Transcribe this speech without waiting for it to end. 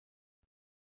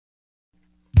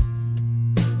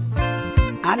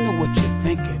I know what you're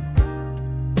thinking,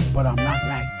 but I'm not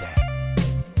like that.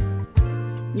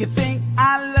 You think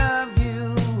I love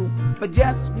you for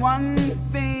just one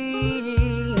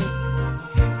thing.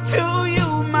 To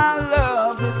you, my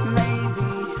love, this may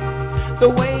be the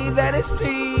way that it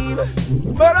seems,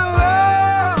 but I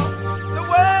love the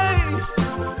way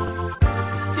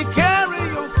you carry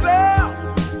yourself.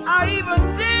 I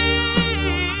even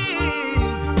dig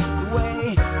the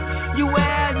way you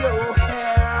wear your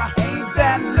hair. Ain't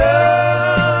that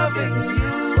loving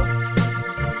you?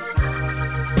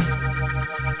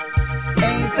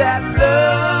 Ain't that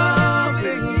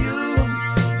loving you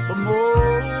for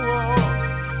more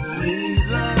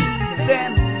reasons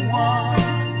than one?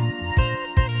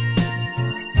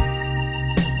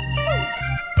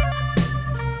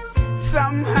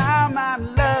 Somehow, my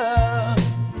love,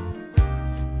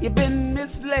 you've been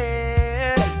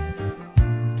misled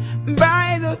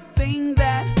by the thing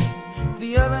that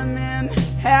the other men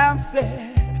have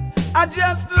said. I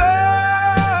just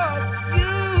love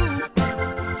you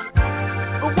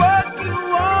for what you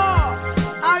are.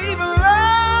 I even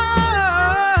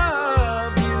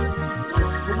love you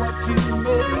for what you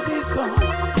may become.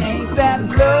 Ain't that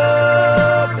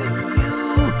loving you?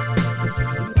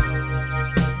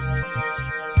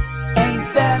 Ain't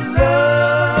that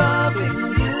loving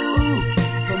you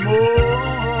for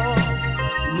more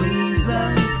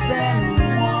reasons than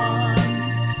one?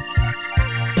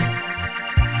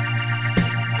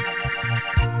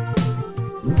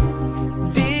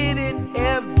 Did it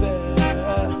ever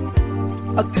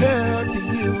occur to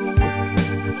you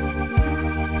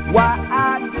why I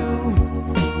do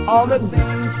all the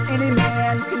things any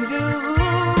man can do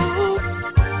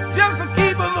just to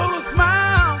keep a little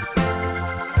smile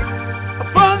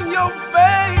upon your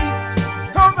face?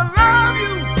 'Cause I love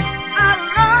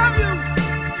you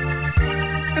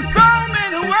in so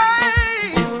many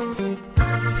ways.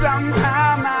 Somehow,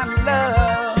 my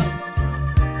love,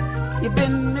 you've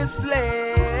been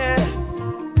misled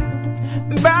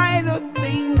by the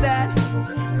thing that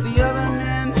the other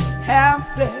men have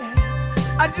said.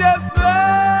 I just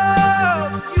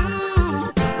love you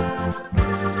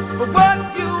for what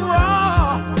you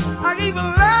are. I even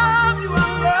love you, I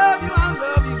love you, I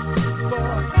love you for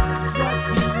what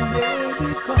you may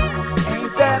become.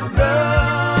 Ain't that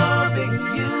loving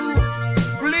you?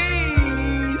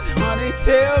 Please, honey,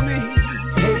 tell me,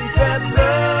 ain't that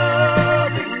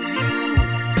loving you?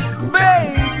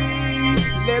 Baby,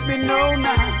 let me know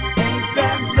now, ain't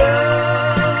that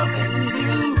loving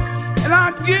you? And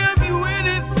I'll give you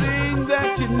anything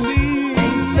that you need.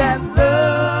 Ain't that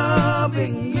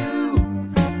loving you?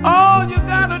 All you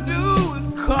gotta do is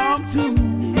come to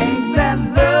me. Ain't that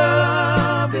loving you?